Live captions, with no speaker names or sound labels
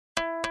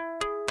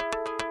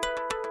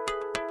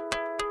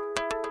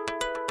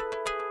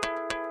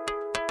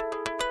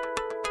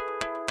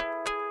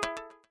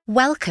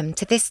Welcome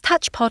to this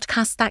Touch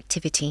podcast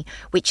activity,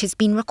 which has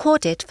been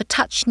recorded for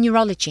Touch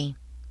Neurology.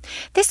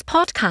 This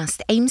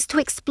podcast aims to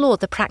explore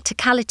the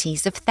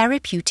practicalities of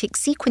therapeutic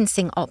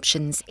sequencing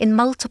options in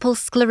multiple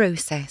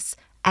sclerosis,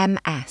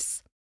 MS.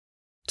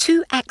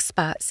 Two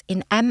experts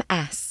in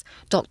MS,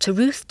 Dr.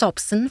 Ruth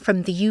Dobson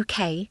from the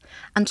UK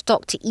and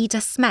Dr. Ida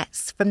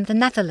Smets from the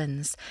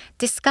Netherlands,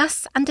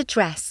 discuss and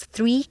address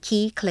three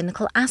key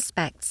clinical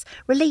aspects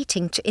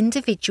relating to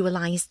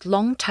individualized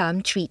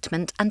long-term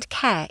treatment and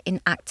care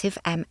in active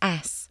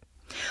MS.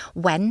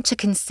 When to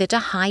consider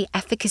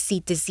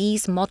high-efficacy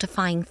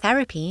disease-modifying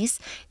therapies,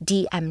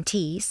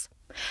 DMTs,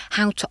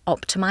 how to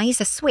optimize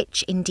a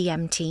switch in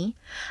DMT,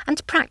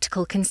 and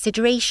practical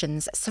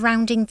considerations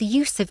surrounding the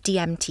use of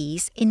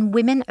DMTs in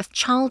women of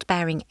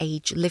childbearing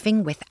age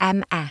living with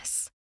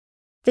MS.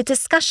 The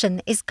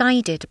discussion is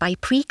guided by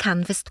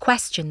pre-canvassed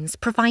questions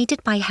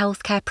provided by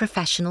healthcare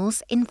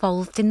professionals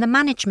involved in the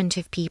management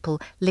of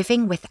people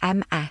living with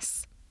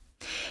MS.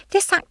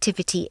 This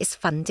activity is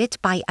funded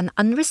by an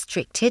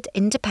unrestricted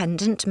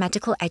independent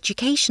medical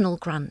educational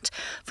grant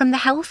from the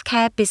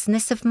Healthcare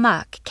Business of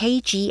Merck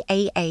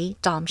KGaA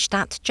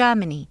Darmstadt,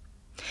 Germany,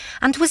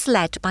 and was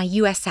led by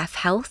USF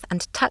Health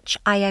and Touch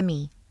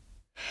IME.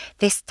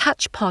 This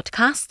Touch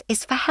podcast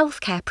is for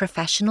healthcare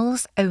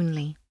professionals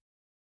only.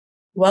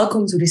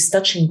 Welcome to this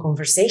touching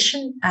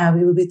conversation.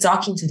 We will be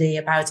talking today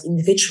about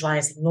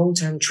individualizing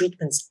long-term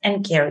treatments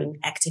and care in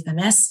active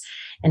MS,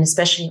 and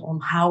especially on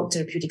how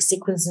therapeutic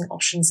sequencing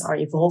options are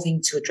evolving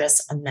to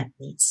address unmet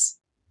needs.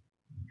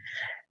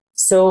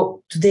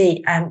 So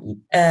today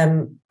I'm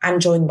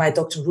joined by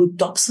Dr. Ruth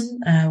Dobson,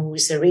 who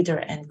is a reader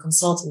and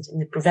consultant in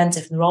the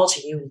Preventive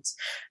Neurology Unit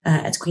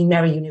at Queen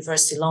Mary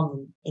University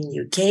London in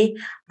the UK.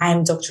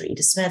 I'm Dr.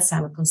 Ida Smets.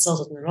 I'm a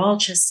consultant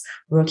neurologist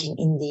working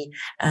in the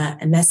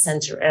MS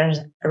Center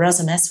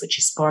Erasmus, which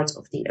is part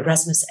of the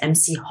Erasmus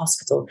MC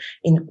Hospital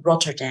in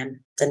Rotterdam,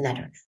 the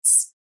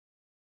Netherlands.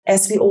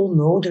 As we all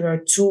know, there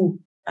are two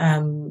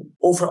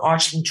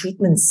overarching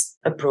treatments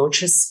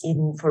approaches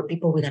for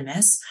people with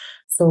MS.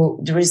 So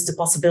there is the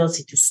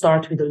possibility to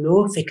start with the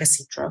low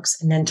efficacy drugs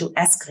and then to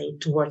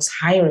escalate towards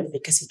higher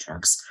efficacy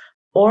drugs.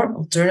 Or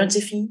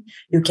alternatively,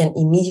 you can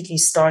immediately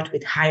start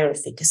with higher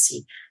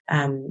efficacy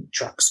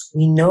drugs.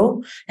 We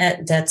know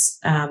that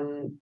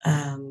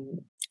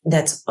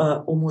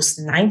almost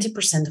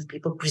 90% of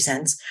people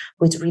present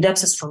with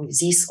relapses from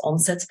disease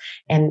onset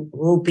and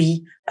will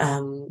be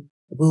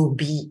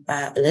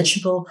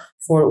eligible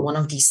for one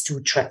of these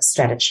two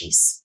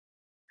strategies.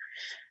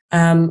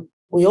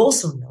 We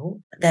also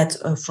know that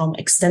from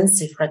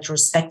extensive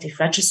retrospective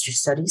registry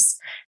studies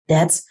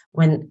that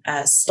when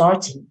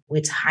starting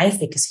with high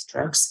efficacy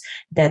drugs,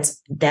 that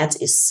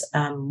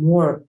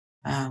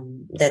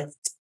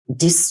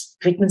this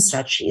treatment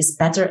strategy is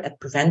better at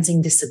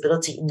preventing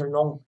disability in the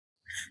long run.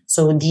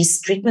 So these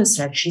treatment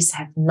strategies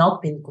have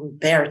not been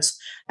compared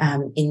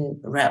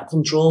in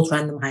controlled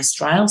randomized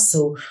trials.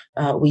 So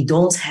we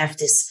don't have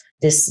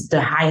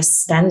the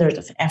highest standard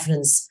of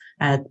evidence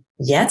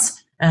yet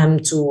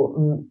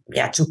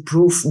to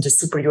prove the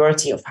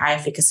superiority of high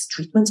efficacy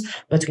treatment.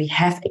 But we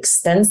have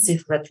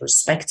extensive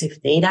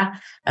retrospective data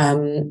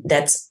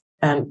that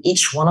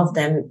each one of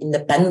them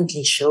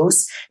independently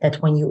shows that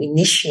when you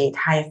initiate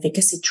high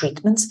efficacy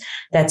treatment,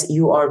 that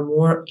you are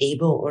more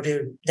able or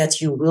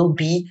that you will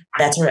be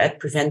better at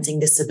preventing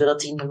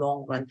disability in the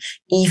long run,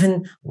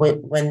 even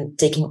when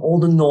taking all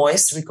the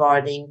noise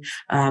regarding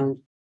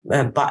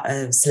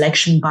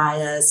selection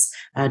bias,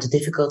 the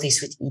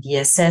difficulties with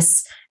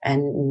EDSS,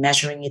 and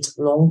measuring it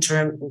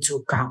long-term into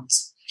account.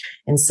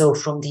 And so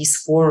from these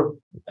four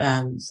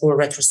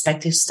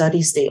retrospective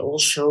studies, they all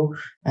show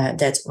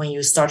that when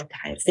you start with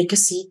high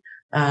efficacy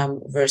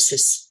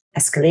versus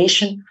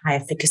escalation, high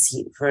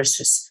efficacy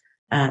versus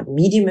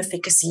medium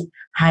efficacy,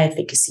 high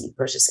efficacy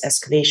versus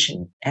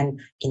escalation, and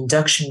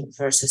induction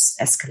versus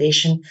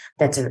escalation,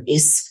 that there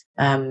is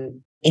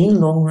in the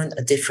long run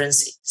a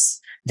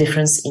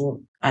difference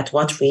in at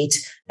what rate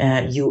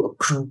you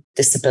accrue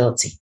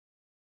disability.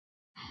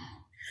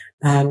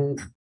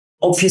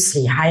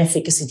 Obviously, high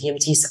efficacy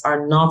DMTs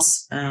are not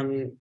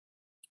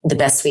the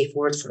best way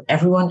forward for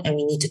everyone, and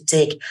we need to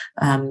take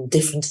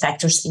different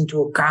factors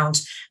into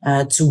account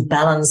to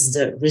balance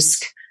the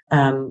risk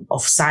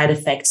of side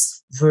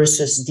effects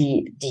versus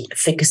the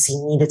efficacy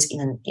needed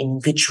in an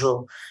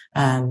individual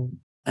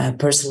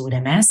person with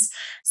MS.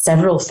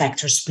 Several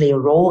factors play a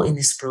role in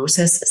this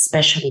process,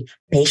 especially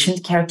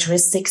patient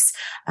characteristics.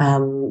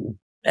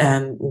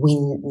 We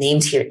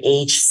named here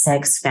age,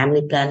 sex,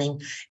 family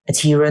planning,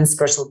 adherence,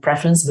 personal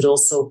preference, but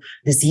also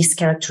disease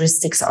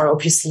characteristics are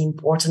obviously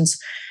important.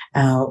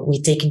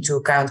 We take into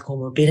account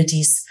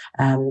comorbidities,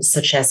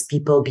 such as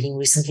people being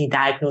recently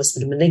diagnosed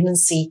with a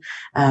malignancy,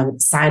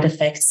 side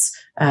effects,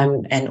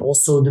 and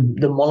also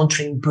the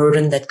monitoring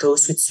burden that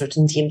goes with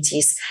certain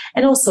DMTs,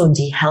 and also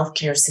the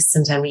healthcare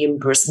systems and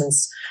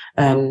reimbursements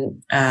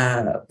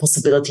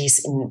possibilities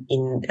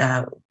in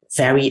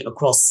vary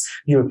across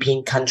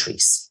European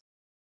countries.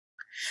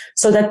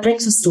 So that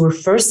brings us to our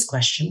first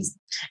question.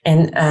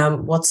 And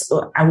what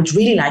I would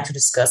really like to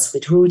discuss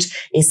with Ruth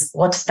is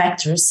what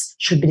factors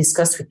should be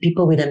discussed with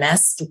people with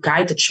MS to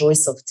guide the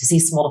choice of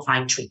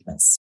disease-modifying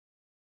treatments.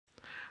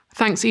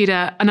 Thanks,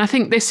 Ida. And I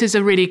think this is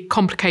a really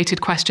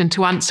complicated question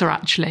to answer,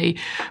 actually,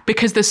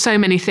 because there's so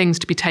many things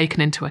to be taken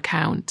into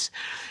account.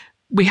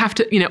 We have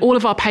to, all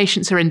of our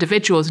patients are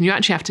individuals, and you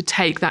actually have to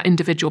take that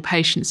individual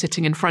patient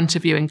sitting in front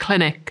of you in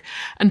clinic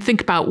and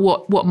think about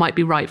what might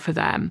be right for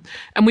them.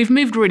 And we've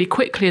moved really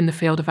quickly in the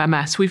field of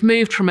MS. We've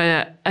moved from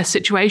a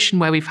situation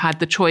where we've had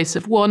the choice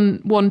of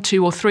one,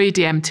 2, or 3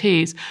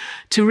 DMTs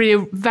to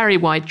really very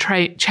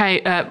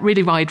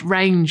wide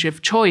range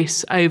of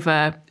choice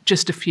over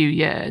just a few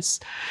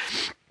years.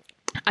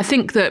 I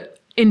think that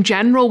in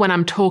general, when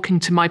I'm talking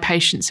to my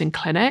patients in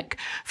clinic,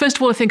 first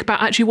of all, I think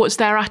about actually what's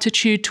their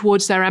attitude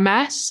towards their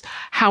MS,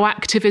 how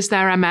active is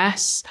their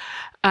MS,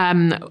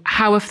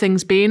 how have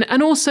things been,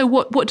 and also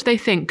what do they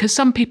think? Because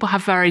some people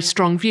have very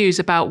strong views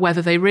about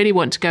whether they really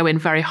want to go in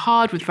very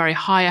hard with very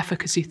high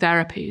efficacy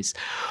therapies,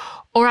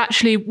 or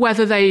actually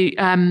whether they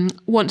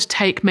want to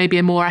take maybe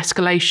a more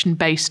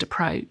escalation-based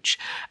approach,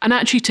 and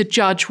actually to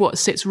judge what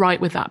sits right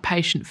with that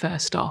patient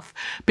first off,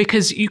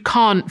 because you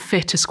can't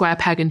fit a square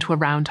peg into a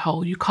round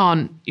hole. You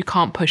can't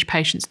push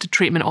patients to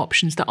treatment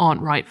options that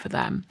aren't right for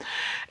them.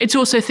 It's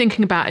also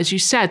thinking about, as you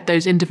said,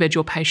 those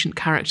individual patient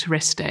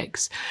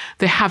characteristics.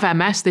 They have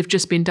MS, they've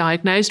just been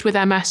diagnosed with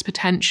MS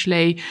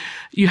potentially.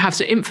 You have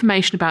some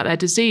information about their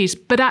disease,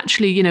 but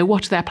actually,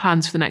 what are their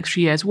plans for the next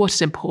few years? What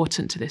is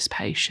important to this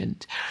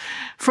patient?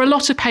 For a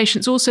lot of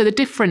patients, also the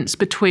difference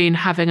between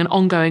having an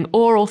ongoing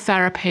oral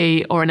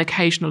therapy or an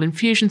occasional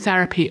infusion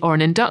therapy or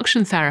an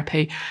induction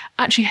therapy,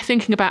 actually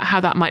thinking about how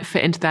that might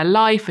fit into their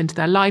life, into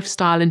their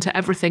lifestyle, into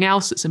everything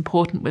else that's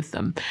important with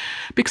them.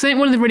 Because I think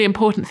one of the really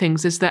important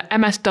things is that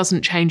MS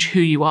doesn't change who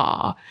you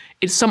are.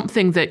 It's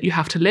something that you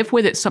have to live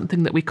with. It's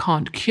something that we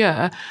can't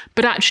cure,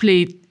 but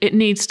actually it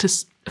needs to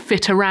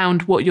fit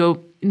around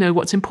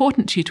what's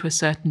important to you to a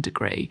certain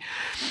degree.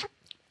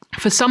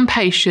 For some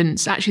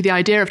patients, actually the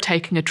idea of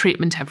taking a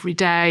treatment every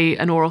day,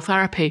 an oral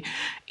therapy,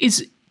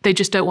 is they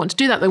just don't want to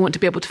do that. They want to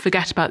be able to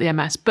forget about the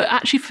MS. But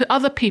actually for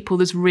other people,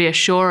 there's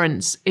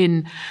reassurance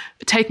in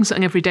taking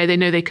something every day. They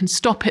know they can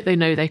stop it. They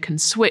know they can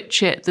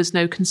switch it. There's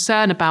no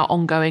concern about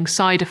ongoing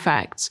side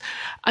effects.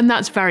 And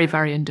that's very,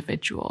 very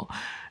individual.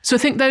 So I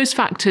think those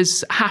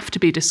factors have to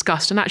be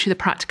discussed, and actually the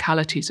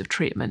practicalities of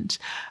treatment.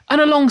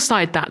 And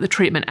alongside that, the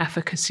treatment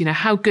efficacy,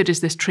 how good is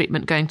this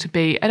treatment going to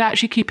be at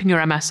actually keeping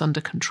your MS under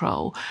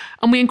control?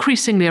 And we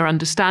increasingly are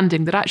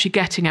understanding that actually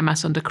getting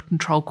MS under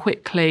control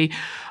quickly,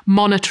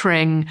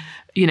 monitoring,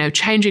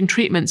 changing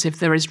treatments if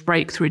there is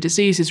breakthrough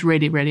disease is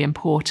really, really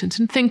important,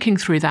 and thinking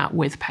through that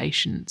with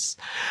patients.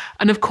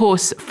 And of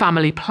course,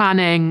 family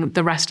planning,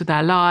 the rest of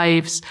their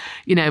lives,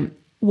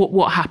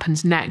 what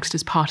happens next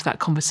as part of that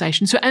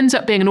conversation. So it ends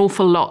up being an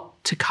awful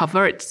lot to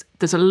cover.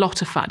 There's a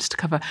lot of factors to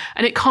cover,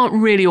 and it can't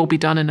really all be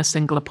done in a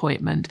single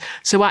appointment.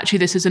 So actually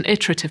this is an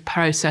iterative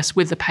process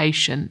with the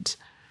patient.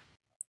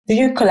 Do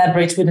you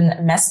collaborate with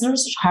an MS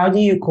nurse? How do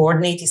you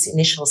coordinate this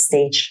initial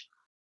stage?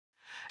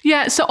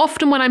 Yeah, so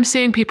often when I'm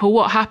seeing people,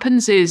 what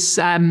happens is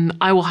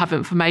I will have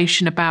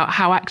information about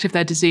how active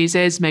their disease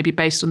is, maybe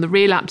based on the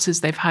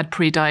relapses they've had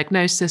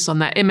pre-diagnosis, on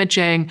their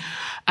imaging,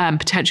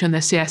 potentially on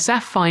their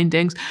CSF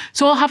findings.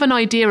 So I'll have an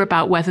idea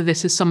about whether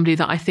this is somebody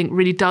that I think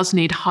really does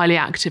need highly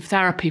active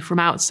therapy from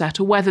outset,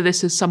 or whether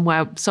this is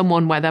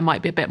someone where there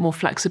might be a bit more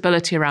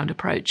flexibility around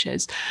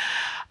approaches.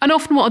 And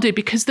often what I'll do,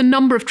 because the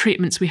number of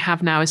treatments we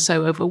have now is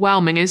so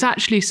overwhelming, is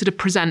actually sort of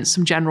present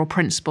some general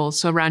principles.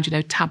 So around,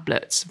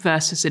 tablets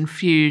versus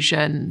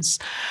infusions,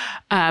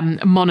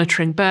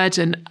 monitoring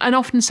burden, and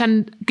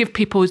often give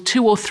people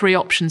 2 or 3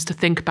 options to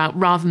think about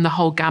rather than the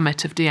whole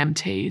gamut of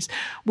DMTs.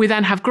 We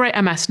then have great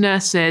MS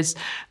nurses.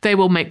 They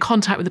will make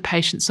contact with the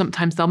patient.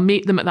 Sometimes they'll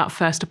meet them at that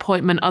first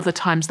appointment. Other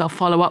times they'll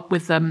follow up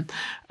with them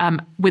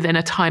within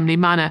a timely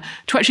manner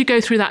to actually go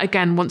through that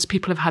again once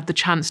people have had the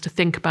chance to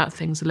think about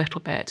things a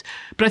little bit.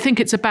 But I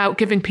think it's about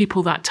giving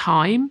people that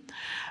time.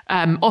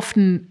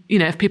 Often,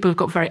 if people have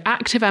got very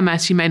active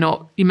MS, you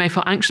may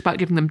feel anxious about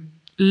giving them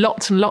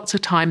lots and lots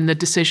of time and the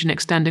decision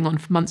extending on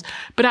for months,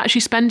 but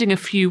actually spending a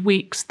few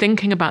weeks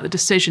thinking about the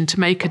decision to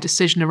make a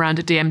decision around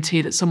a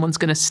DMT that someone's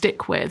going to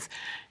stick with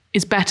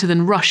is better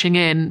than rushing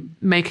in,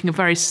 making a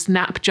very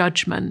snap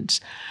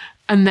judgment,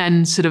 and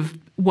then sort of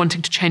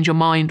wanting to change your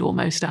mind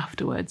almost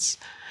afterwards.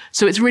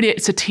 So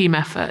it's a team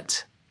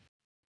effort.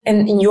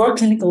 And in your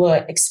clinical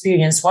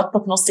experience, what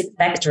prognostic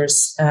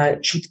factors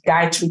should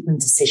guide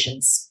treatment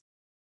decisions?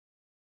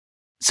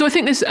 So I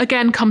think this,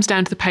 again, comes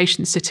down to the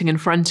patient sitting in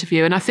front of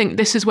you. And I think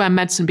this is where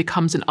medicine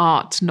becomes an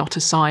art, not a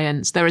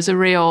science. There is a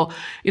real,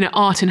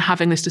 art in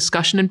having this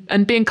discussion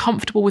and being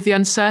comfortable with the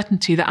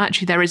uncertainty that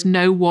actually there is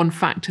no one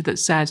factor that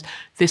says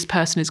this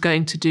person is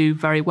going to do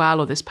very well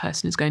or this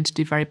person is going to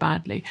do very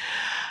badly.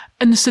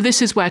 And so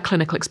this is where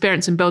clinical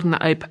experience and building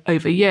that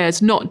over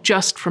years, not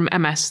just from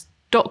MS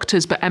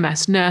doctors, but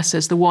MS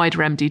nurses, the wider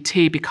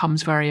MDT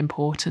becomes very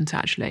important,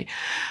 actually.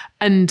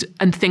 And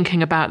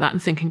thinking about that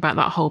and thinking about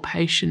that whole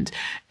patient.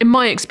 In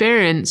my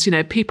experience,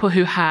 people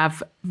who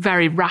have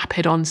very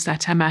rapid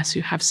onset MS,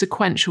 who have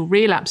sequential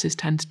relapses,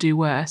 tend to do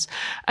worse.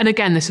 And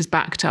again, this is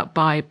backed up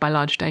by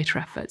large data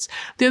efforts.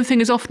 The other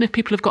thing is often if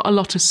people have got a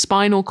lot of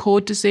spinal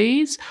cord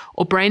disease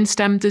or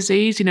brainstem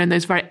disease, in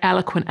those very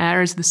eloquent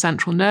areas of the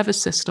central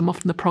nervous system,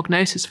 often the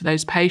prognosis for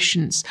those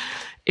patients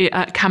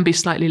can be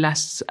slightly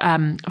less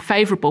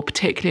favourable,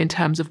 particularly in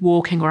terms of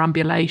walking or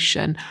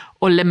ambulation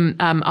or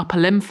upper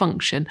limb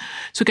function.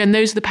 So again,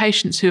 those are the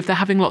patients who, if they're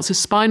having lots of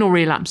spinal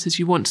relapses,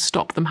 you want to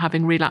stop them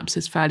having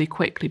relapses fairly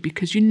quickly,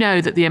 because you know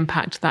that the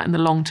impact of that in the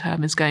long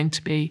term is going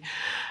to be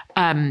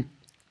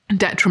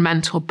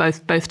detrimental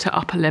both to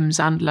upper limbs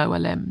and lower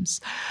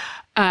limbs.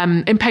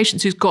 In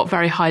patients who've got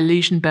very high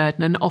lesion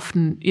burden, and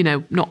often,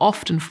 not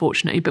often,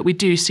 fortunately, but we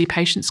do see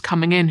patients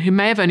coming in who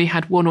may have only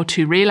had 1 or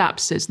 2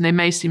 relapses and they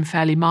may seem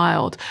fairly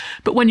mild.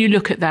 But when you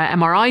look at their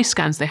MRI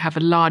scans, they have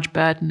a large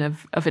burden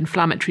of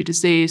inflammatory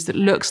disease that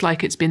looks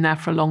like it's been there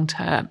for a long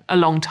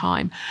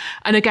time.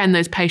 And again,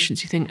 those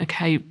patients, you think,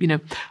 okay,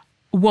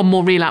 one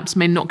more relapse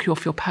may knock you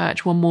off your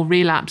perch. One more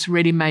relapse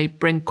really may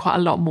bring quite a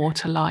lot more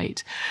to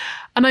light.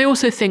 And I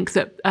also think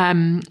that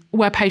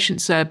where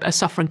patients are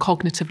suffering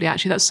cognitively,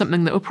 actually, that's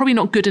something that we're probably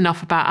not good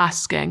enough about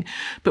asking,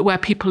 but where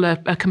people are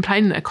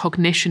complaining that their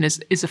cognition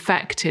is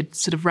affected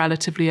sort of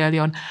relatively early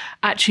on.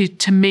 Actually,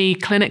 to me,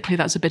 clinically,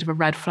 that's a bit of a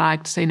red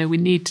flag to say,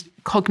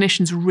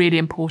 cognition's really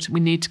important. We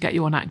need to get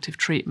you on active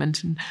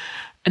treatment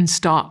and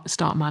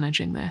start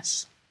managing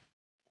this.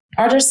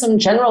 Are there some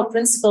general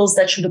principles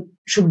that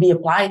should be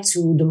applied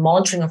to the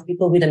monitoring of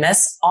people with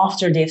MS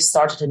after they've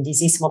started a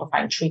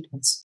disease-modifying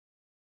treatment?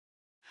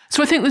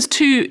 So I think there's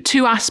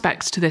two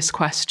aspects to this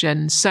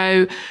question.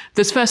 So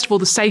there's first of all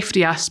the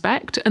safety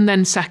aspect, and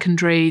then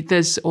secondary,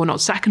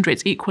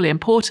 it's equally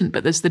important,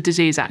 but there's the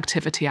disease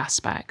activity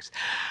aspect.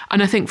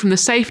 And I think from the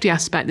safety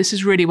aspect, this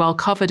is really well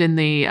covered in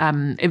the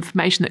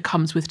information that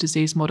comes with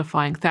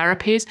disease-modifying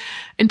therapies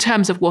in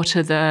terms of what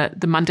are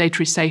the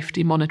mandatory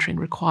safety monitoring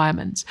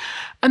requirements.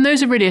 And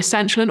those are really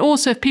essential. And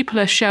also if people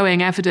are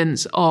showing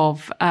evidence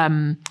of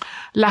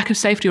lack of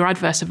safety or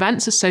adverse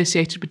events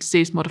associated with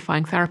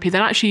disease-modifying therapy,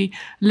 then actually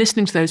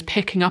listening to those,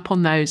 picking up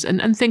on those,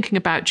 and thinking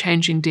about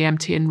changing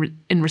DMT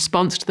in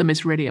response to them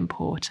is really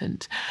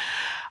important.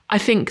 I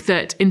think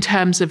that in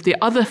terms of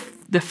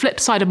the flip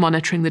side of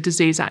monitoring the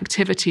disease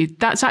activity,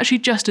 that's actually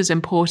just as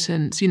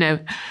important.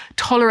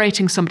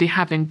 Tolerating somebody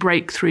having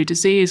breakthrough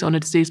disease on a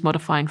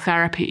disease-modifying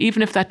therapy,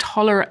 even if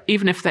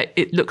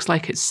it looks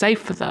like it's safe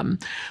for them,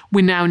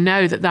 we now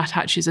know that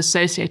actually is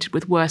associated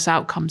with worse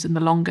outcomes in the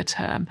longer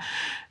term.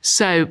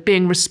 So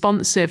being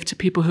responsive to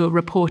people who are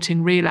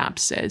reporting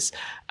relapses,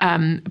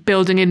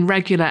 building in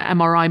regular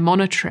MRI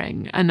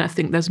monitoring, and I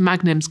think there's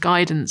Magnum's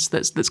guidance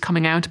that's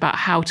coming out about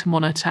how to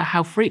monitor,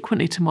 how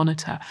frequently to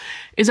monitor,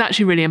 is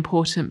actually really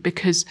important,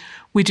 because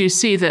we do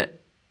see that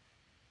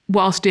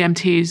whilst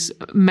DMTs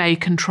may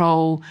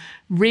control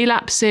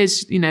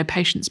relapses,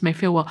 patients may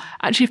feel, well,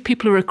 actually, if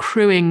people are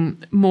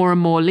accruing more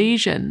and more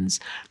lesions,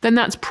 then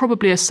that's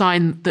probably a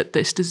sign that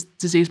this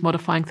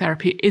disease-modifying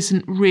therapy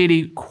isn't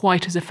really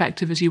quite as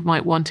effective as you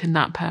might want in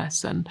that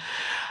person.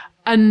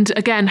 And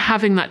again,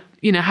 having that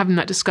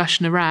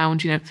discussion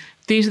around,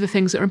 these are the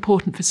things that are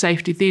important for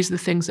safety. These are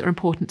the things that are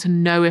important to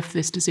know if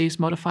this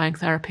disease-modifying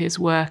therapy is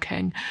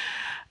working.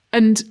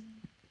 And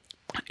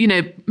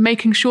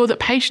making sure that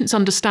patients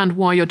understand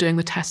why you're doing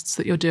the tests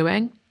that you're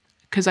doing,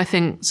 because I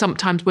think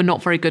sometimes we're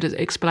not very good at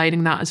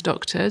explaining that as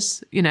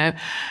doctors.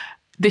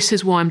 This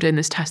is why I'm doing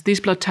this test. These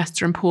blood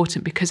tests are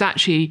important because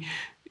actually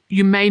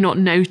you may not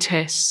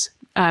notice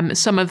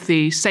some of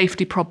the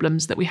safety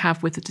problems that we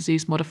have with the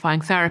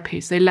disease-modifying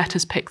therapies. They let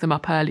us pick them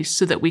up early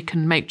so that we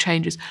can make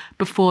changes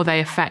before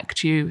they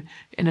affect you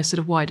in a sort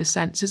of wider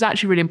sense. It's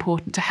actually really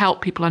important to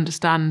help people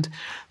understand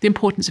the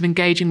importance of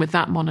engaging with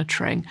that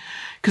monitoring,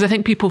 because I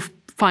think people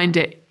find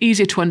it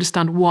easier to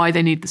understand why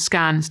they need the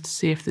scans to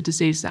see if the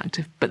disease is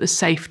active, but the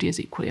safety is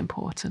equally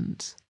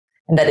important.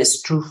 And that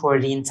is true for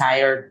the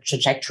entire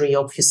trajectory,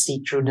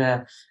 obviously, through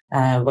the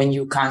when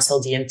you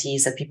counsel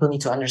DMTs, that people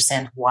need to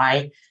understand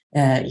why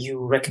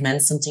you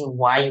recommend something,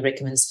 why you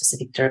recommend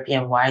specific therapy,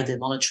 and why the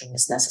monitoring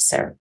is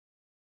necessary.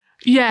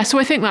 Yeah, so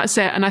I think that's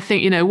it. And I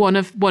think, one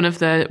of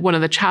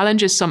the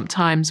challenges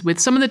sometimes with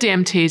some of the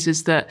DMTs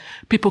is that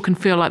people can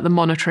feel like the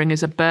monitoring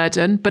is a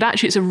burden, but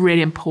actually it's a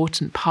really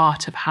important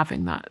part of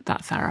having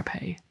that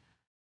therapy.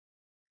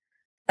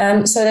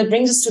 So that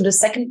brings us to the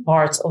second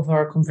part of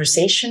our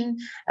conversation.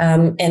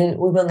 And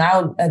we will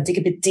now dig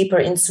a bit deeper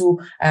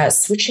into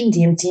switching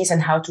DMTs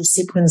and how to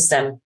sequence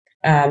them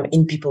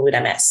in people with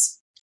MS.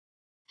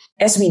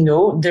 As we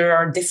know, there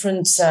are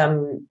different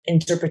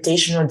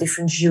interpretations or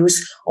different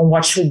views on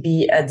what should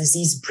be a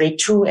disease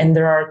breakthrough. And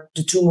there are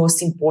the two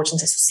most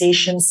important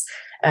associations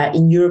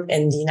in Europe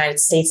and the United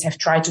States have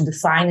tried to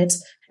define it.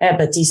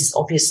 but this is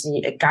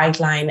obviously a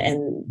guideline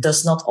and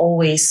does not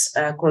always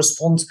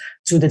correspond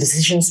to the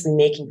decisions we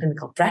make in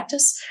clinical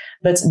practice.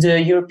 But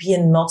the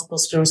European Multiple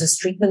Sclerosis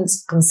Treatment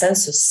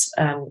Consensus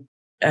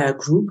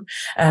group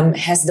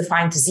has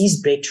defined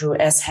disease breakthrough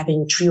as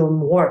having 3 or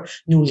more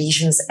new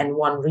lesions and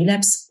 1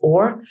 relapse,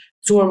 or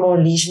 2 or more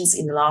lesions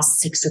in the last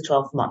 6 to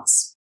 12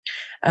 months.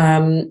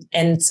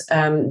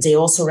 They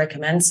also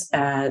recommend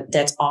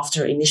that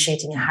after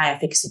initiating a high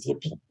efficacy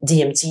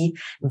DMT,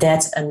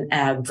 that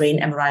a brain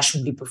MRI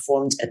should be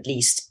performed at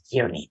least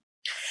yearly.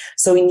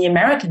 So in the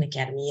American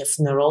Academy of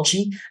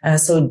Neurology,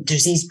 so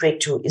disease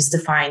breakthrough is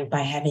defined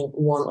by having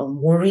 1 or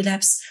more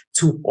relapse,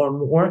 2 or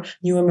more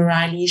new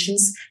MRI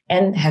lesions,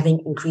 and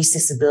having increased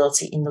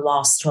disability in the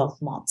last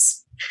 12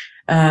 months.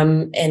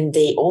 And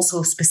they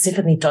also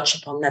specifically touch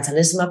upon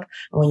natalizumab.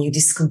 When you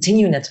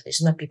discontinue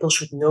natalizumab, people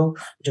should know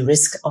the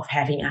risk of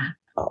having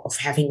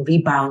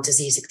rebound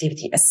disease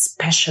activity,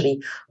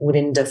 especially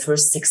within the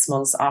first 6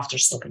 months after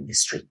stopping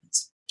this treatment.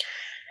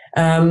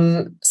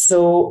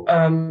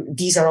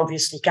 These are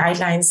obviously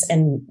guidelines,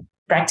 and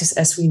practice,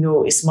 as we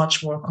know, is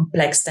much more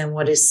complex than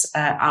what is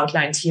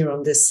outlined here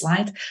on this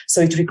slide.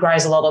 So it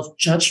requires a lot of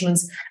judgment,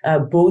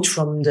 both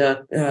from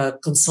the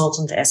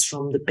consultant as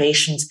from the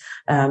patient,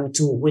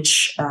 to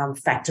which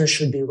factors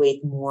should be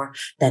weighed more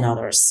than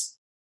others.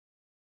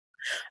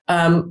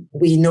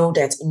 We know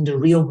that in the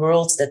real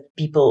world that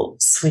people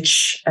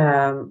switch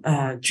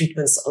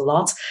treatments a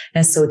lot.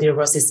 And so there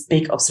was this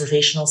big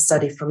observational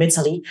study from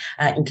Italy,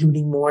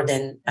 including more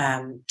than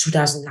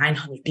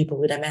 2,900 people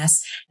with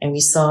MS. And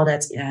we saw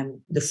that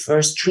the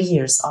first 3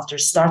 years after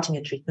starting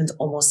a treatment,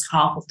 almost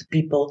half of the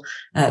people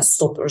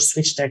stopped or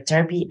switched their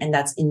therapy. And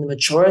that in the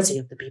majority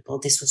of the people,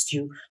 this was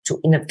due to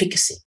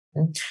inefficacy.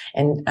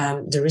 And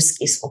the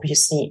risk is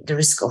obviously the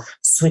risk of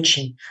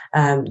switching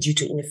due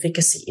to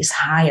inefficacy is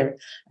higher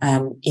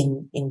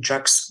in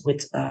drugs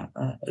with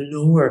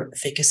lower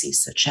efficacy,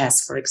 such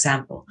as, for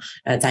example,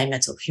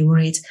 dimethyl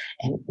fumarate.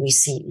 And we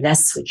see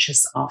less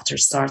switches after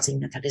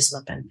starting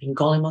natalizumab and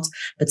fingolimod,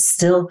 but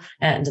still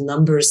the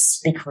numbers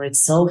speak for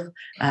itself.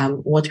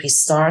 What we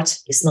start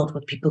is not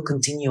what people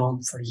continue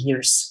on for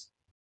years.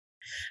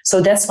 So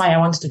that's why I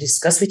wanted to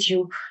discuss with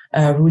you,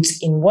 Ruth,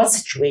 in what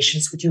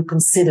situations would you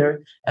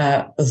consider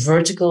a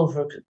vertical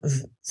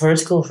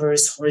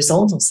versus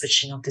horizontal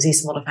switching of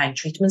disease-modifying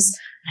treatments,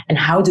 and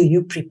how do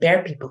you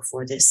prepare people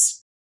for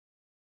this?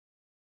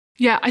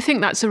 Yeah, I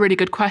think that's a really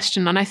good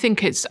question, and I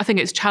think it's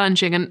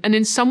challenging, and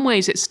in some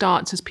ways it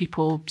starts as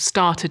people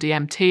start a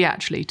DMT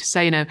actually to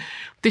say,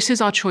 this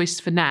is our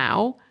choice for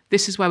now.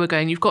 This is where we're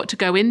going. You've got to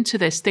go into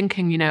this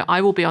thinking, I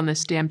will be on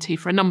this DMT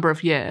for a number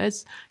of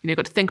years. You've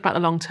got to think about the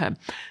long term,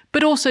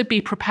 but also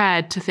be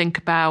prepared to think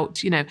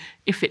about,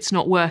 if it's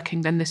not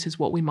working, then this is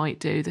what we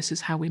might do. This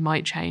is how we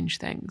might change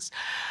things.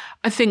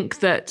 I think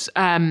that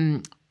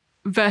I'm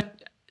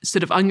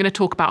going to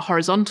talk about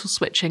horizontal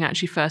switching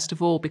actually first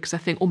of all, because I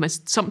think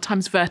almost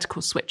sometimes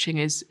vertical switching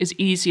is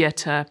easier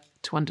to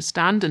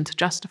understand and to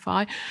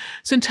justify.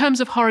 So in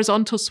terms of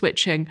horizontal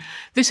switching,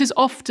 this is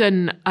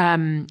often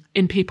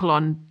in people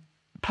on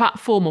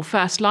platform or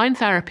first-line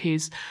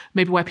therapies,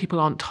 maybe where people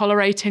aren't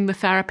tolerating the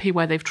therapy,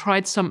 where they've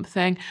tried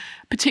something,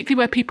 particularly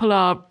where people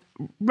are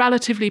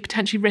relatively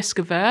potentially risk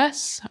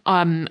averse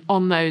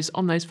on those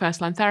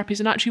first-line therapies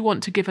and actually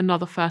want to give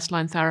another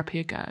first-line therapy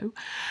a go.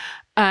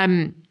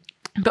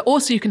 But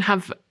also you can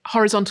have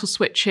horizontal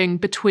switching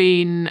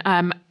between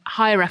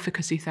higher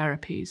efficacy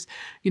therapies.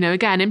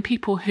 Again, in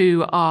people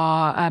who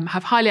are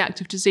have highly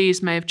active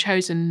disease, may have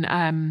chosen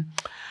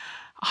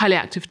highly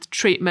active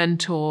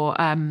treatment or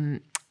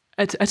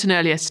at an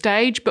earlier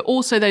stage, but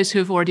also those who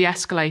have already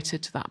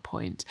escalated to that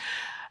point.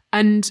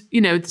 And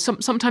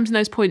sometimes in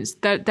those points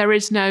there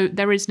is no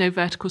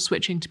vertical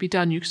switching to be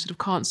done. You sort of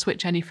can't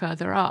switch any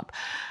further up.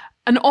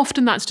 And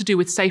often that's to do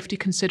with safety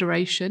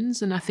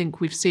considerations. And I think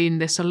we've seen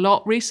this a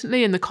lot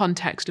recently in the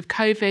context of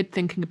COVID,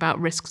 thinking about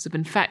risks of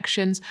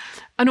infections,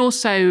 and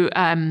also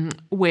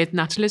with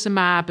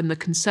natalizumab and the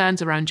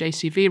concerns around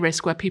JCV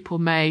risk, where people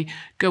may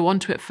go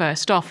onto it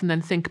first off and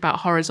then think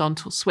about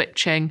horizontal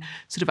switching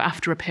sort of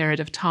after a period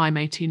of time,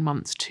 18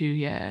 months, 2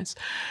 years.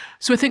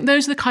 So I think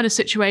those are the kind of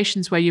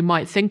situations where you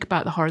might think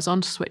about the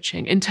horizontal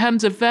switching. In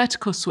terms of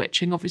vertical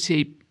switching,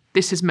 obviously,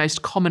 this is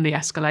most commonly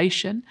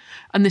escalation,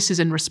 and this is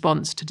in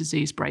response to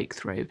disease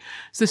breakthrough.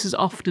 So this is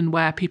often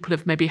where people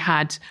have maybe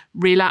had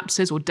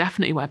relapses, or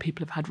definitely where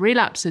people have had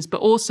relapses,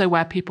 but also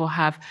where people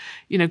have,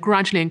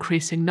 gradually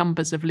increasing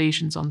numbers of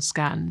lesions on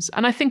scans.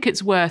 And I think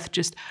it's worth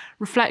just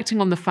reflecting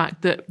on the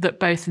fact that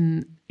both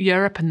in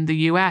Europe and the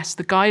US,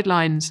 the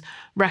guidelines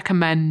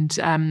recommend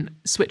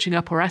switching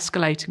up or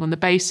escalating on the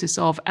basis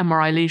of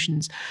MRI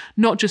lesions,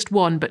 not just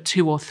 1, but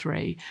 2 or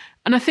 3.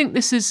 And I think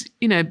this is,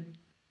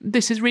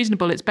 this is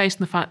reasonable. It's based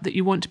on the fact that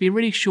you want to be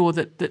really sure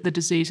that the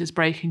disease is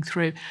breaking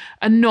through,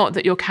 and not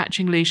that you're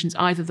catching lesions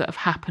either that have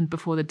happened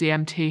before the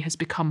DMT has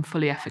become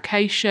fully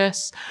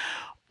efficacious,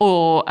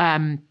 or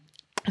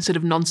sort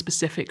of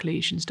non-specific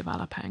lesions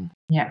developing.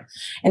 Yeah.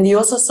 And you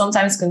also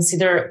sometimes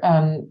consider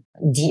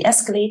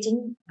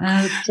de-escalating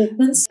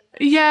treatments?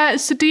 Yeah,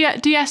 so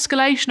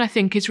de-escalation, I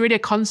think, is really a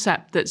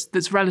concept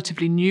that's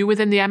relatively new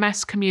within the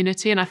MS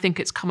community. And I think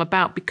it's come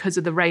about because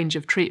of the range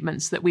of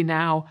treatments that we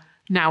now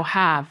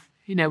have.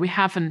 You know, we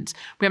haven't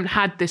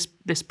had this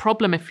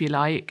problem, if you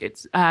like.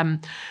 It's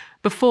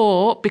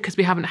before, because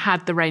we haven't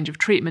had the range of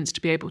treatments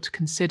to be able to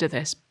consider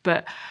this.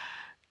 But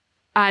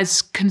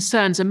as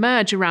concerns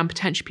emerge around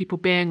potentially people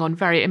being on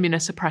very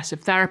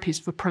immunosuppressive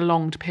therapies for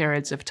prolonged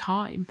periods of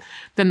time,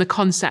 then the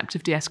concept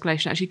of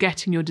de-escalation, actually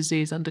getting your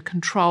disease under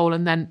control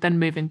and then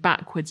moving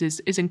backwards is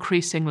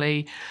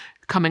increasingly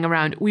coming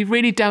around. We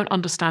really don't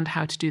understand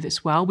how to do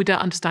this well. We don't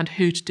understand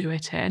who to do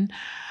it in.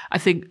 I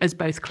think as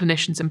both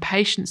clinicians and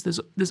patients,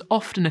 there's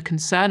often a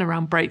concern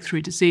around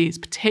breakthrough disease,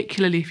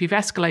 particularly if you've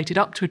escalated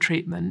up to a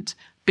treatment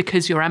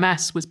because your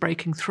MS was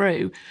breaking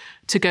through.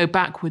 To go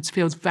backwards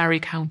feels very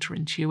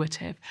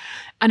counterintuitive.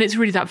 And it's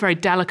really that very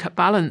delicate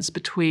balance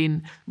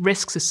between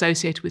risks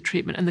associated with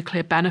treatment and the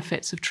clear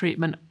benefits of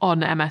treatment on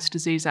MS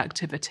disease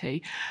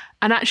activity,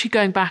 and actually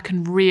going back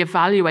and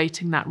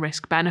reevaluating that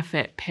risk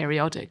benefit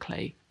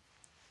periodically.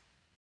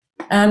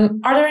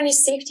 Are there any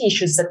safety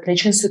issues that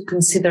clinicians should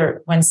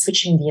consider when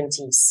switching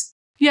DMTs?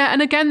 Yeah,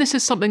 and again, this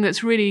is something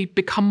that's really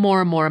become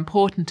more and more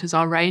important as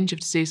our range of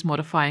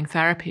disease-modifying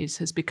therapies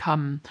has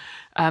become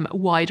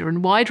wider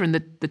and wider, and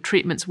the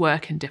treatments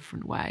work in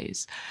different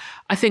ways.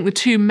 I think the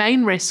two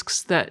main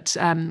risks that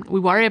we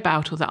worry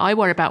about, or that I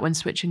worry about when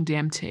switching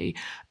DMT,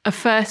 are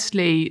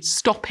firstly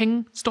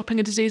stopping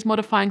a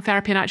disease-modifying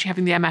therapy and actually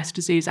having the MS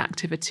disease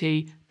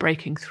activity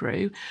breaking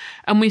through.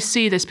 And we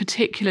see this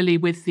particularly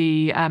with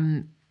the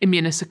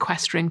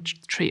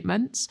immunosequestering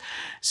treatments.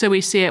 So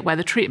we see it where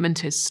the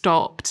treatment is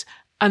stopped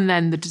and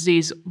then the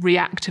disease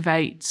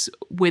reactivates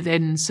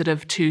within sort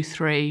of 2,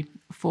 3,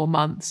 4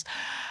 months.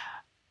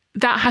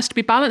 That has to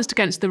be balanced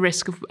against the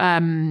risk of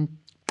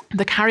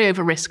the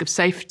carryover risk of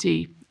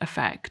safety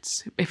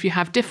effects. If you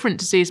have different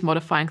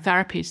disease-modifying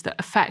therapies that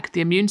affect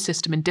the immune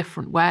system in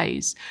different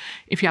ways,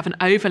 if you have an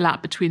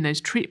overlap between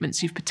those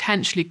treatments, you've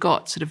potentially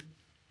got sort of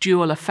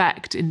dual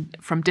effect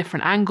from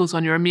different angles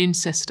on your immune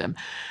system.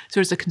 So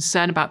there's a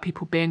concern about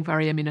people being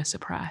very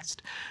immunosuppressed.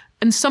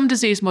 And some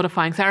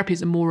disease-modifying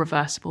therapies are more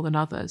reversible than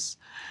others.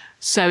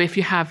 So if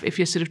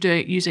you're sort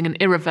of using an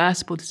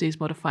irreversible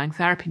disease-modifying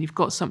therapy and you've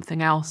got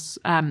something else,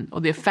 or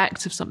the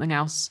effects of something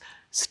else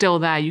still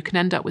there, you can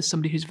end up with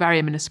somebody who's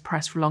very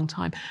immunosuppressed for a long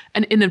time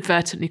and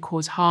inadvertently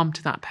cause harm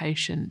to that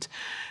patient.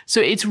 So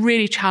it's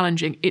really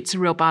challenging. It's a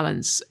real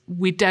balance.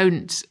 We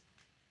don't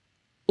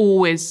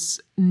always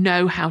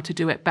know how to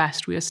do it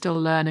best. We are still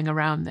learning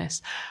around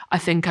this. I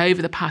think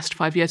over the past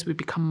 5 years, we've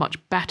become much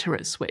better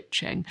at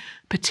switching,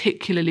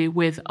 particularly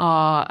with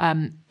our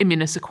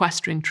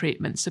immunosequestering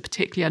treatments, so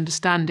particularly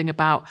understanding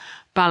about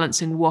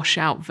balancing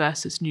washout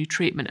versus new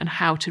treatment and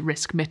how to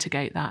risk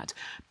mitigate that.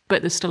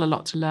 But there's still a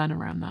lot to learn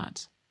around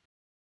that.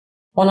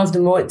 One of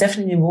the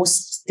definitely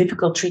most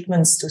difficult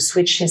treatments to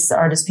switch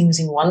are the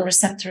sphingosine 1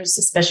 receptors,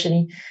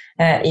 especially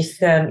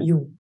if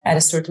you at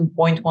a certain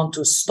point want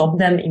to stop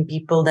them in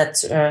people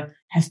that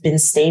have been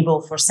stable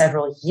for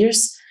several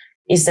years.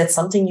 Is that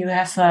something you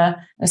have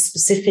a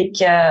specific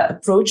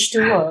approach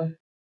to? Or?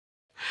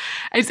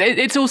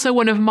 It's also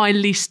one of my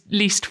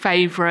least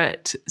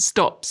favorite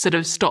stop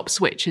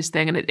switches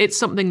thing, and it's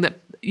something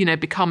that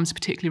becomes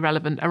particularly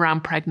relevant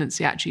around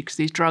pregnancy actually, because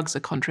these drugs are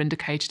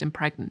contraindicated in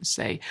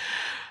pregnancy.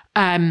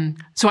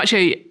 So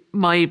actually,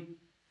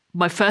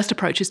 my first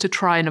approach is to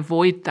try and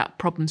avoid that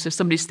problem. So if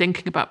somebody's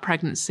thinking about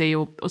pregnancy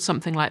or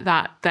something like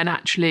that, then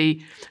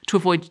actually to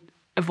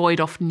avoid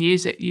often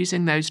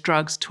using those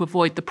drugs to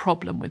avoid the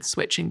problem with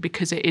switching,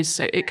 because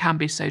it can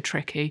be so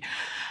tricky.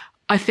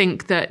 I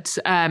think that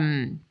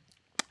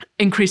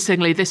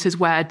increasingly this is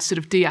where sort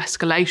of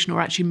de-escalation or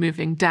actually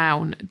moving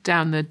down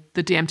the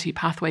DMT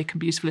pathway can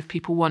be useful if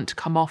people want to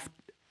come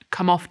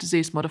off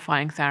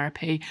disease-modifying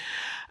therapy.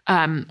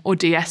 Or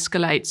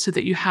de-escalate so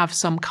that you have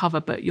some cover,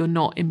 but you're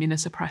not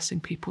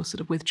immunosuppressing people sort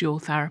of with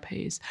dual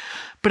therapies.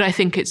 But I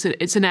think it's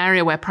an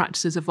area where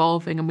practice is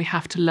evolving and we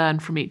have to learn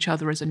from each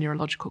other as a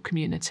neurological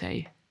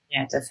community.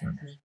 Yeah,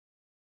 definitely.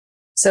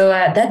 So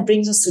that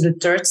brings us to the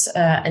third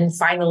and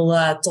final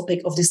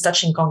topic of this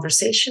touching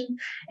conversation.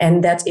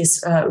 And that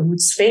is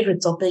Ruth's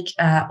favorite topic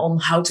on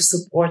how to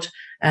support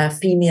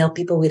female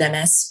people with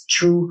MS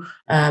through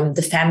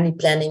the family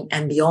planning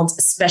and beyond,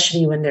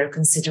 especially when they're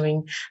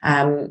considering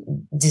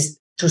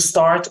to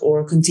start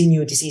or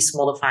continue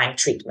disease-modifying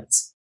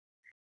treatments.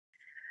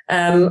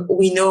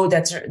 We know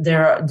that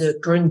the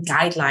current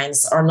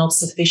guidelines are not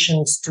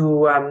sufficient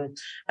to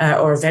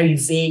or very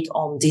vague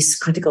on this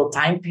critical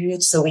time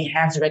period. So we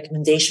have the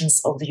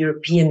recommendations of the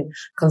European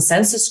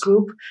Consensus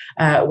Group,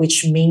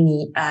 which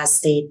mainly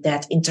state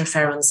that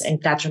interferons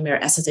and cladribine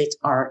acetate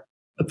are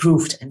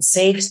approved and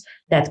safe,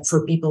 that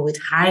for people with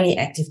highly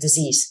active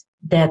disease,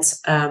 that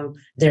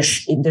there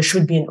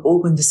should be an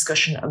open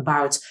discussion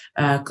about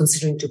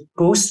considering to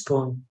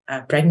postpone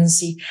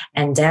pregnancy,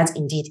 and that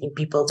indeed in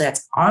people that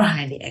are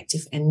highly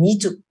active and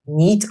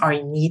are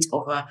in need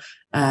of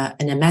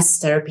an MS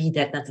therapy,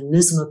 that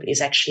natalizumab is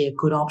actually a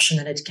good option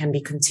and it can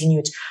be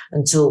continued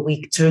until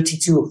week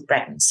 32 of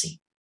pregnancy.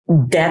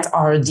 That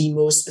are the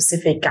most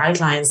specific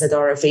guidelines that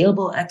are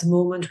available at the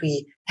moment.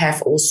 We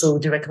have also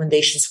the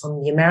recommendations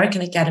from the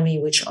American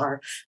Academy, which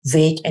are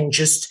vague and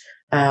just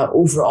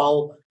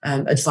overall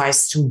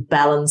advice to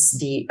balance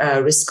the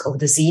risk of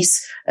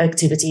disease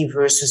activity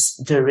versus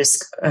the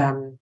risk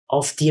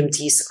of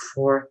DMTs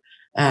for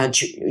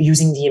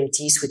using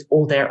DMTs with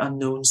all their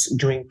unknowns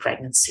during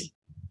pregnancy.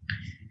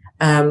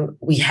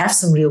 We have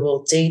some real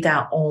world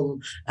data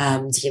on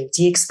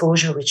DMT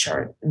exposure, which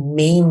are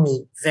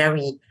mainly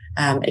very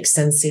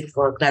extensive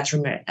for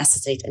glatiramer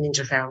acetate and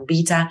interferon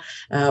beta,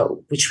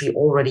 which we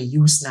already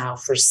use now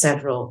for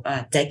several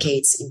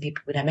decades in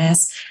people with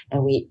MS.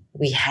 And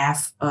we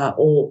have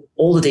all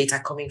the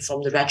data coming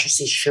from the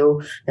registry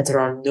show that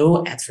there are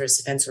no adverse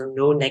events or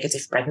no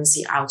negative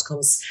pregnancy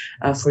outcomes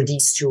for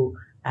these two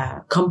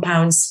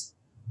compounds,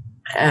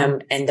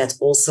 and that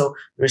also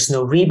there's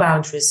no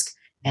rebound risk,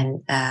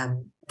 and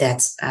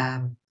that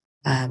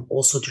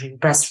also during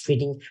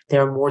breastfeeding they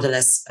are more or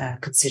less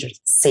considered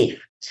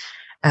safe.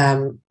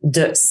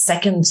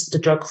 The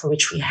drug for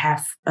which we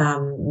have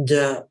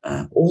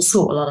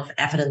also a lot of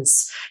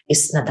evidence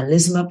is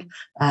natalizumab,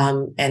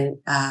 and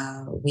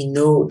we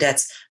know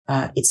that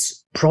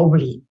it's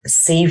probably a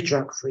safe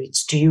drug for it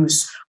to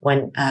use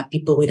when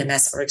people with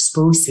MS are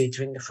exposed to it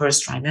during the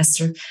first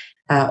trimester.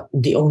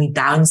 The only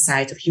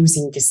downside of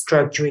using this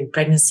drug during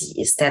pregnancy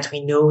is that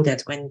we know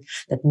that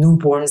that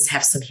newborns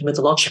have some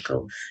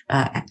hematological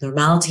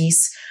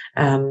abnormalities,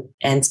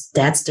 and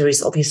that there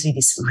is obviously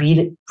this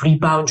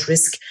rebound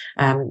risk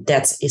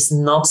that is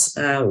not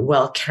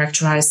well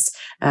characterized.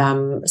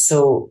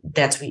 So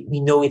that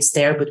we know it's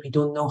there, but we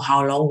don't know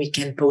how long we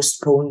can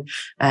postpone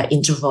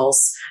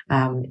intervals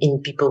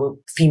in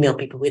female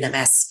people with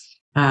MS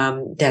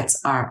that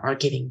are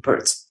giving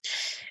birth.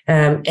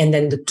 And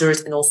then the third,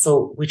 and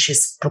also which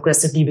is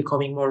progressively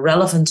becoming more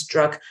relevant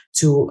drug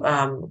to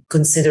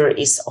consider,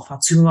 is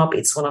ofatumumab.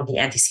 It's one of the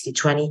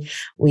anti-CD20.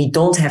 We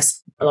don't have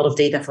a lot of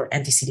data for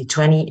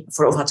anti-CD20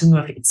 for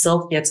ofatumumab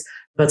itself yet,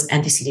 but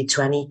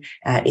anti-CD20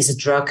 is a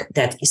drug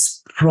that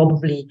is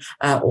probably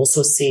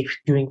also safe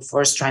during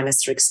first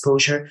trimester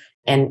exposure.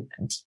 And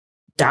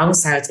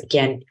downsides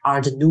again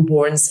are the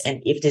newborns,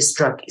 and if this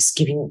drug is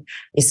given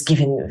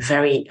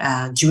very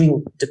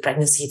during the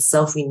pregnancy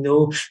itself, we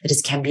know that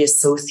it can be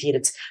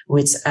associated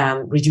with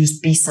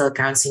reduced B cell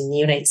counts in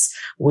neonates,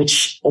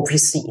 which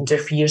obviously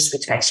interferes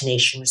with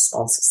vaccination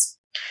responses.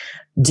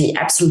 The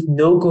absolute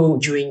no-go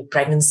during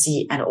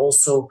pregnancy and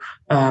also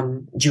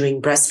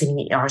during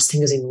breastfeeding are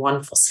sphingosine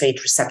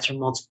 1-phosphate receptor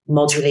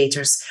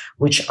modulators,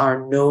 which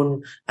are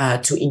known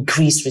to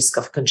increase risk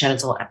of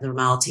congenital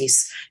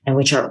abnormalities and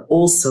which are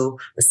also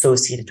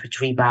associated with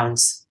rebound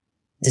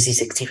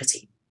disease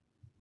activity.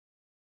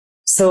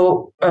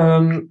 So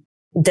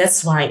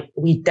that's why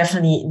we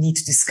definitely need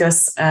to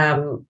discuss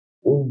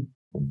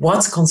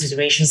what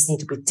considerations need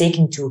to be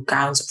taken into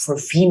account for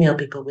female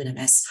people with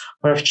MS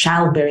or of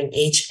childbearing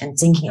age and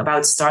thinking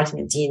about starting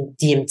a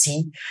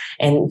DMT.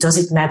 And does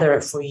it matter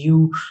for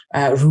you,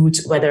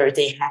 Ruth, whether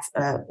they have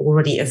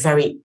already a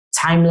very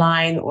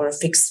timeline or a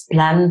fixed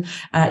plan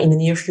in the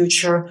near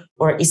future,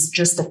 or is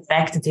just the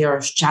fact that they are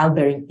of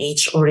childbearing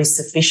age already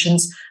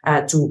sufficient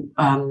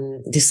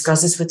to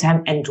discuss this with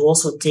them and to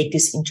also take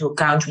this into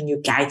account when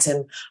you guide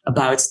them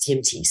about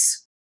DMTs?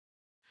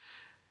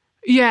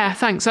 Yeah,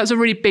 thanks. That's a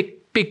really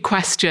big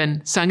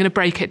question. So I'm going to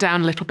break it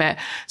down a little bit.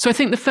 So I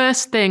think the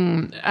first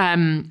thing,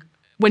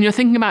 when you're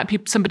thinking about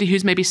somebody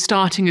who's maybe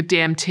starting a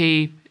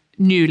DMT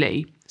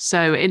newly,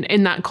 so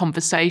in that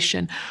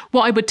conversation,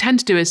 what I would tend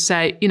to do is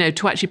say,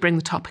 to actually bring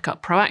the topic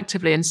up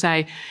proactively and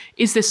say,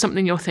 is this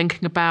something you're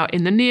thinking about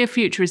in the near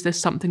future? Is this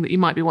something that you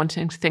might be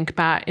wanting to think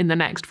about in the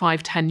next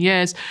 5-10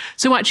 years?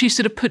 So actually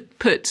sort of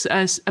put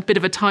a bit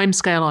of a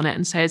timescale on it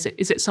and say,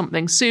 is it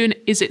something soon?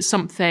 Is it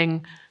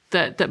something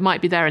that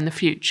might be there in the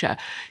future?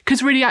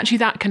 Because really actually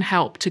that can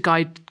help to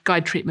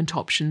guide treatment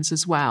options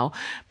as well,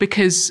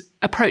 because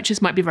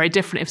approaches might be very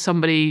different if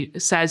somebody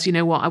says,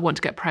 I want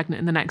to get pregnant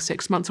in the next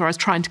 6 months, or I was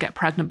trying to get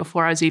pregnant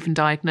before I was even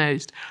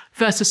diagnosed,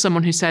 versus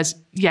someone who says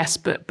yes,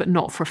 but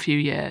not for a few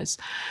years.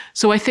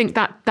 So I think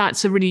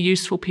that's a really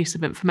useful piece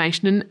of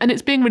information. And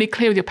it's being really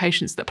clear with your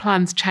patients that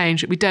plans change,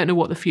 that we don't know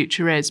what the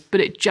future is,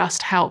 but it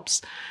just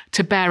helps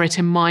to bear it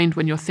in mind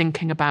when you're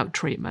thinking about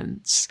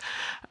treatments.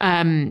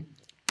 And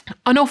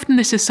often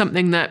this is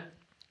something that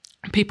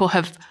people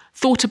have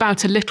thought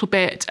about a little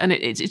bit, and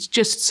it's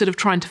just sort of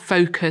trying to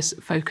focus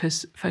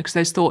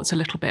those thoughts a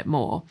little bit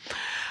more.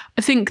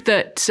 I think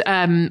that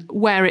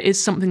where it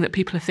is something that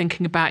people are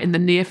thinking about in the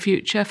near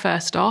future,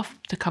 first off,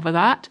 to cover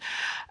that,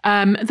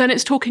 then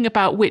it's talking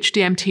about which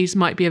DMTs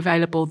might be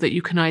available that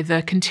you can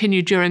either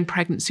continue during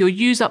pregnancy or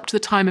use up to the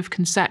time of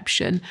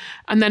conception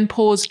and then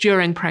pause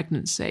during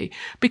pregnancy.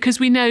 Because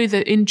we know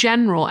that in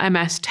general,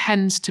 MS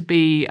tends to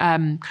be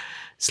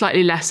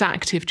slightly less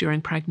active during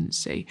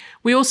pregnancy.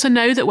 We also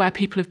know that where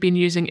people have been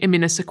using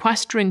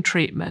immunosequestering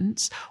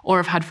treatments or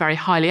have had very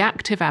highly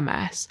active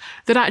MS,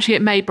 that actually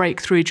it may break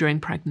through during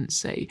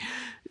pregnancy.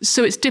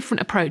 So it's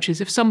different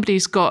approaches. If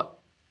somebody's got,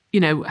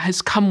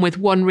 has come with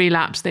one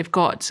relapse, they've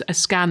got a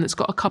scan that's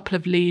got a couple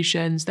of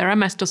lesions, their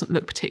MS doesn't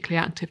look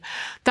particularly active.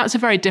 That's a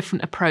very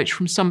different approach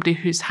from somebody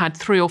who's had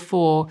 3 or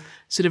 4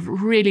 sort of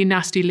really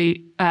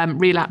nasty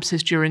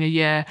relapses during a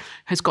year,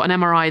 has got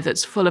an MRI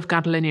that's full of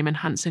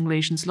gadolinium-enhancing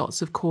lesions,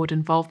 lots of cord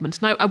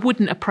involvement. Now, I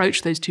wouldn't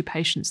approach those 2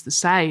 patients the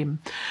same.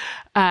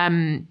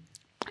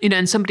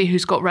 And somebody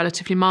who's got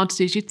relatively mild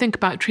disease, you'd think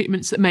about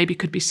treatments that maybe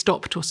could be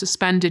stopped or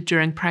suspended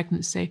during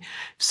pregnancy.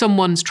 If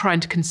someone's trying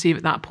to conceive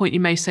at that point, you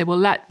may say, well,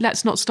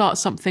 let's not start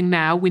something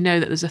now. We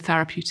know that there's a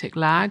therapeutic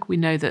lag. We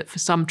know that for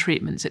some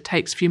treatments, it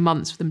takes a few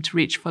months for them to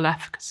reach full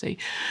efficacy.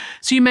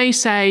 So you may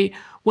say,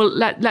 well,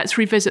 let's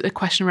revisit the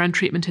question around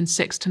treatment in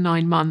 6 to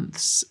 9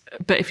 months.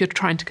 But if you're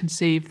trying to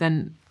conceive,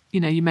 then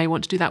you may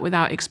want to do that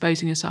without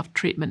exposing yourself to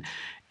treatment.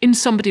 In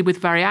somebody with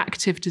very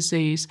active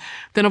disease,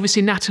 then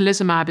obviously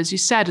natalizumab, as you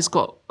said, has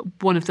got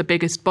one of the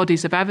biggest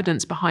bodies of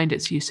evidence behind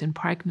its use in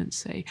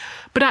pregnancy.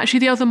 But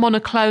actually the other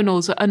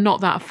monoclonals are not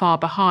that far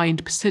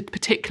behind,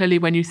 particularly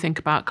when you think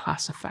about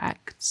class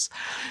effects.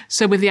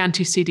 So with the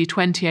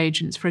anti-CD20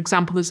 agents, for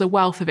example, there's a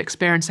wealth of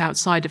experience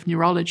outside of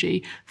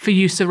neurology for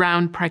use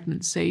around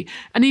pregnancy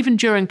and even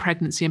during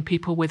pregnancy in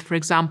people with, for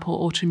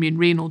example, autoimmune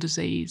renal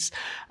disease,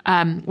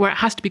 where it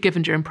has to be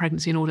given during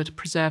pregnancy in order to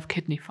preserve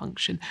kidney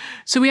function.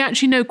 So we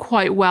actually know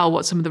quite well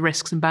what some of the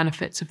risks and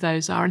benefits of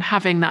those are, and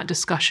having that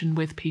discussion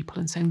with people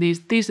and saying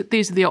these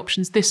are the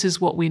options, this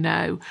is what we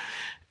know.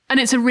 And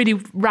it's a really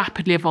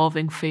rapidly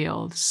evolving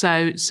field.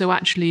 So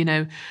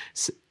actually,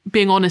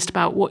 being honest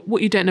about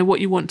what you don't know, what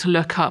you want to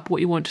look up,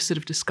 what you want to sort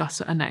of discuss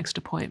at a next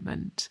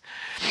appointment.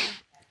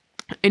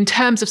 In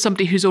terms of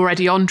somebody who's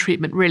already on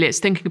treatment, really, it's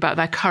thinking about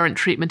their current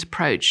treatment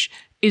approach.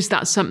 Is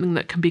that something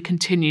that can be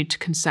continued to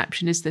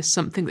conception? Is this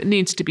something that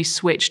needs to be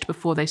switched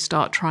before they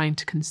start trying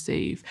to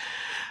conceive?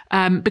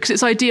 Because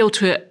it's ideal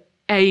to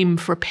aim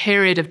for a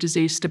period of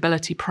disease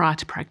stability prior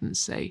to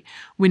pregnancy.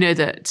 We know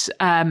that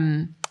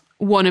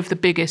one of the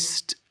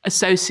biggest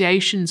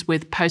associations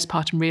with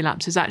postpartum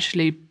relapse is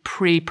actually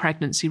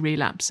pre-pregnancy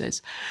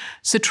relapses.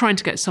 So trying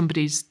to get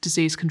somebody's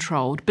disease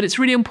controlled. But it's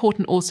really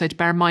important also to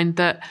bear in mind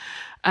that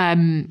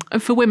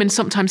for women,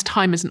 sometimes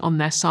time isn't on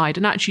their side,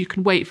 and actually you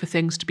can wait for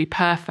things to be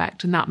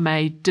perfect, and that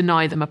may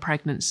deny them a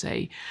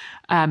pregnancy,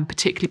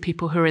 particularly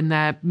people who are in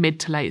their mid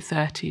to late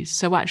 30s.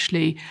 So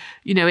actually,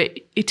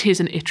 it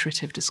is an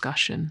iterative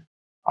discussion.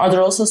 Are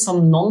there also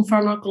some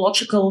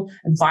non-pharmacological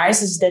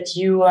advices that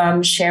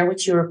you share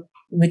with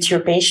your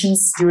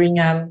patients during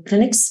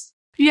clinics?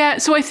 Yeah,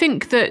 so I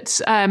think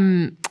that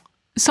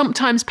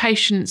sometimes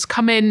patients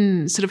come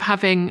in sort of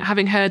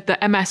having heard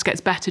that MS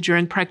gets better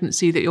during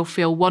pregnancy, that you'll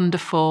feel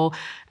wonderful,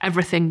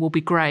 everything will be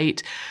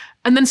great.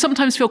 And then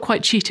sometimes feel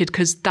quite cheated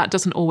because that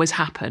doesn't always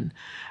happen.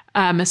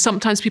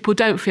 Sometimes people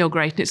don't feel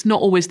great, and it's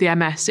not always the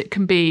MS. It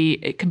can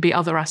be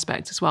other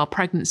aspects as well.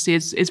 Pregnancy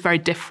is very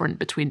different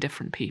between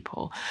different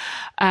people.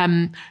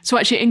 So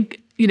actually,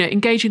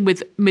 engaging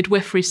with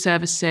midwifery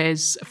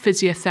services,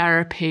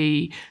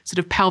 physiotherapy, sort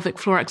of pelvic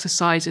floor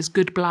exercises,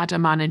 good bladder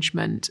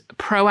management,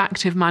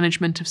 proactive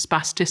management of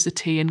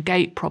spasticity and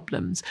gait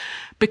problems,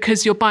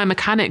 because your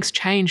biomechanics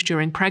change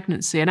during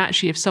pregnancy. And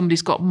actually, if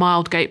somebody's got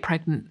mild gait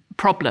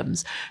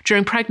problems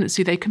during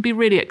pregnancy, they can be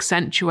really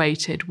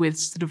accentuated with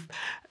sort of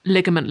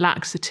ligament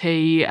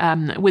laxity,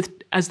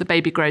 as the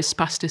baby grows,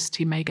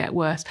 spasticity may get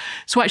worse.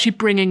 So actually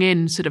bringing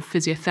in sort of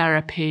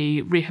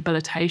physiotherapy,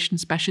 rehabilitation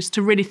specialists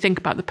to really think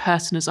about the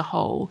person as a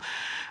whole,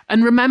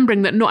 and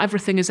remembering that not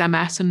everything is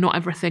MS and not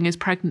everything is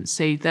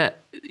pregnancy, that,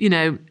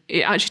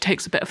 it actually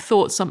takes a bit of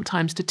thought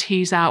sometimes to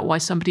tease out why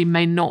somebody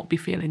may not be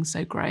feeling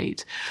so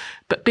great.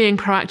 But being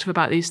proactive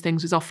about these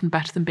things is often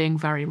better than being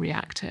very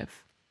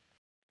reactive.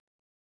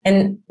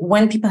 And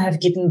when people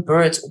have given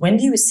birth, when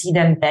do you see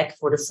them back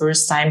for the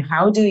first time?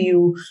 How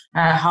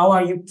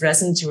are you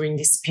present during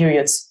this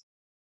period?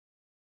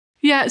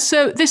 Yeah,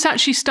 so this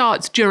actually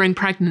starts during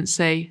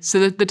pregnancy.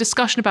 So the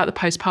discussion about the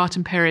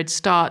postpartum period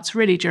starts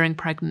really during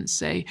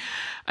pregnancy.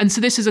 And so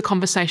this is a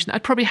conversation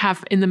I'd probably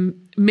have in the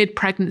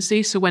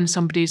mid-pregnancy, so when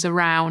somebody's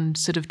around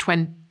sort of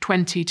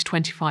 20 to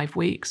 25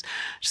 weeks.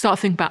 Start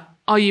thinking about,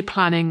 are you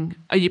planning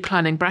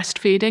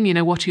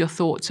breastfeeding? What are your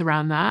thoughts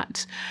around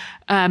that?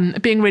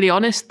 Being really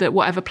honest that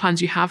whatever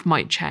plans you have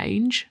might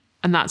change,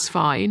 and that's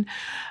fine.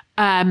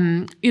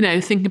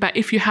 Thinking about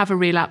if you have a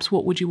relapse,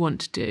 what would you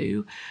want to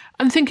do?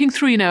 And thinking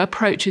through,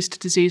 approaches to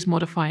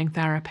disease-modifying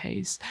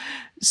therapies.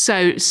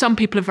 So some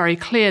people are very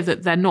clear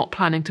that they're not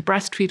planning to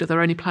breastfeed, or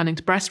they're only planning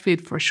to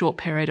breastfeed for a short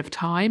period of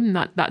time.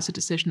 That's a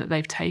decision that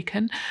they've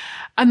taken.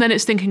 And then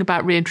it's thinking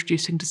about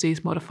reintroducing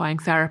disease-modifying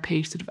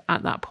therapy sort of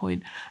at that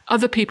point.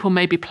 Other people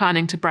may be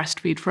planning to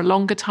breastfeed for a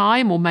longer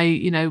time, or may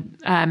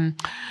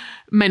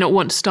not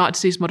want to start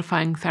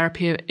disease-modifying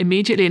therapy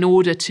immediately in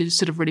order to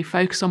sort of really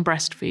focus on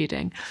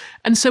breastfeeding.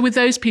 And so with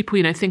those people,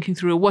 thinking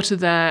through what are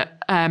the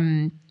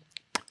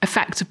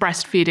effects of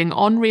breastfeeding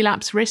on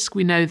relapse risk.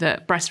 We know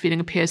that breastfeeding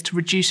appears to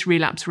reduce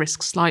relapse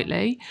risk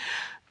slightly.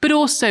 But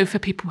also for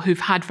people who've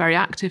had very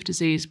active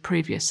disease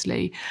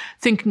previously,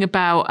 thinking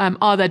about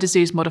are there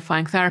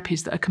disease-modifying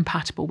therapies that are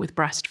compatible with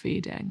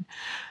breastfeeding?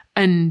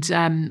 And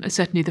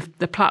certainly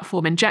the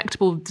platform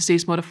injectable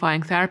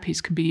disease-modifying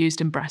therapies can be used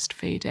in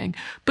breastfeeding.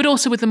 But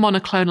also with the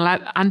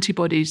monoclonal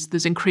antibodies,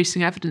 there's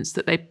increasing evidence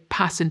that they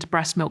pass into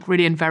breast milk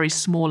really in very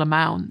small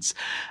amounts.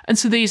 And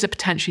so these are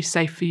potentially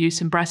safe for use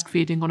in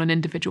breastfeeding on an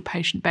individual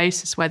patient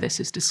basis, where this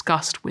is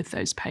discussed with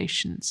those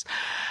patients.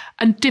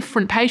 And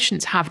different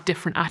patients have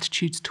different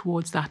attitudes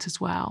towards that as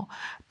well.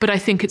 But I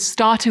think it's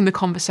starting the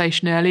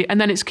conversation early,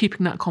 and then it's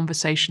keeping that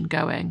conversation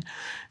going.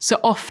 So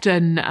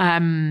often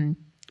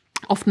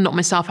not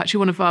myself, actually,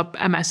 one of our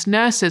MS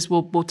nurses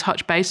will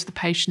touch base with the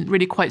patient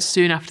really quite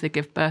soon after they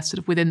give birth, sort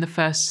of within the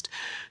first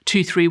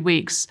 2-3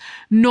 weeks,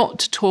 not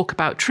to talk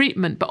about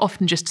treatment, but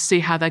often just to see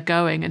how they're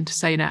going and to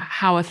say,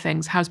 how are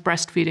things? How's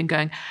breastfeeding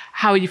going?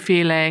 How are you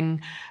feeling?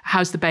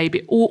 How's the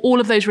baby? All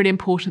of those really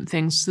important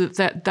things, so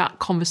that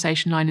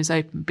conversation line is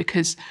open,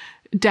 because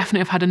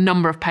definitely I've had a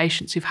number of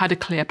patients who've had a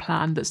clear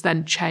plan that's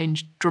then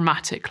changed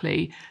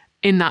dramatically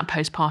in that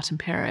postpartum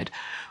period.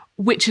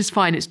 Which is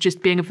fine. It's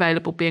just being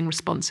available, being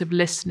responsive,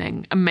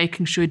 listening, and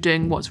making sure you're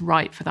doing what's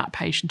right for that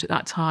patient at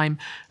that time,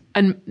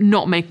 and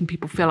not making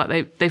people feel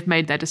like they've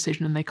made their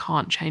decision and they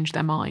can't change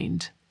their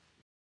mind.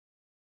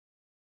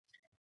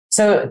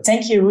 So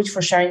thank you, Ruth,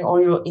 for sharing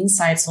all your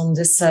insights on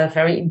this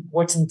very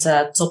important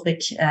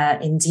topic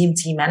in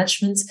DMT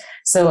management.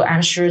 So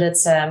I'm sure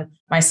that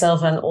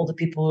myself and all the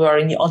people who are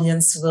in the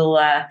audience will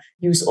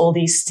use all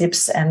these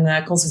tips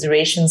and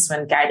considerations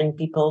when guiding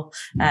people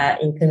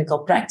in clinical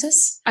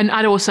practice. And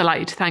I'd also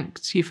like to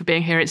thank you for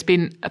being here. It's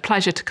been a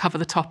pleasure to cover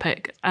the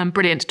topic, and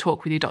brilliant to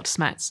talk with you, Dr.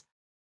 Smets.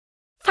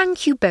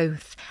 Thank you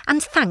both,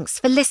 and thanks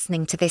for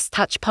listening to this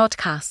Touch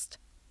podcast.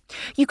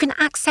 You can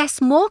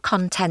access more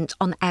content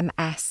on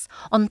MS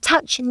on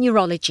Touch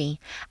Neurology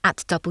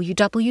at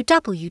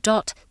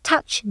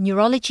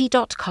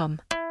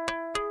www.touchneurology.com.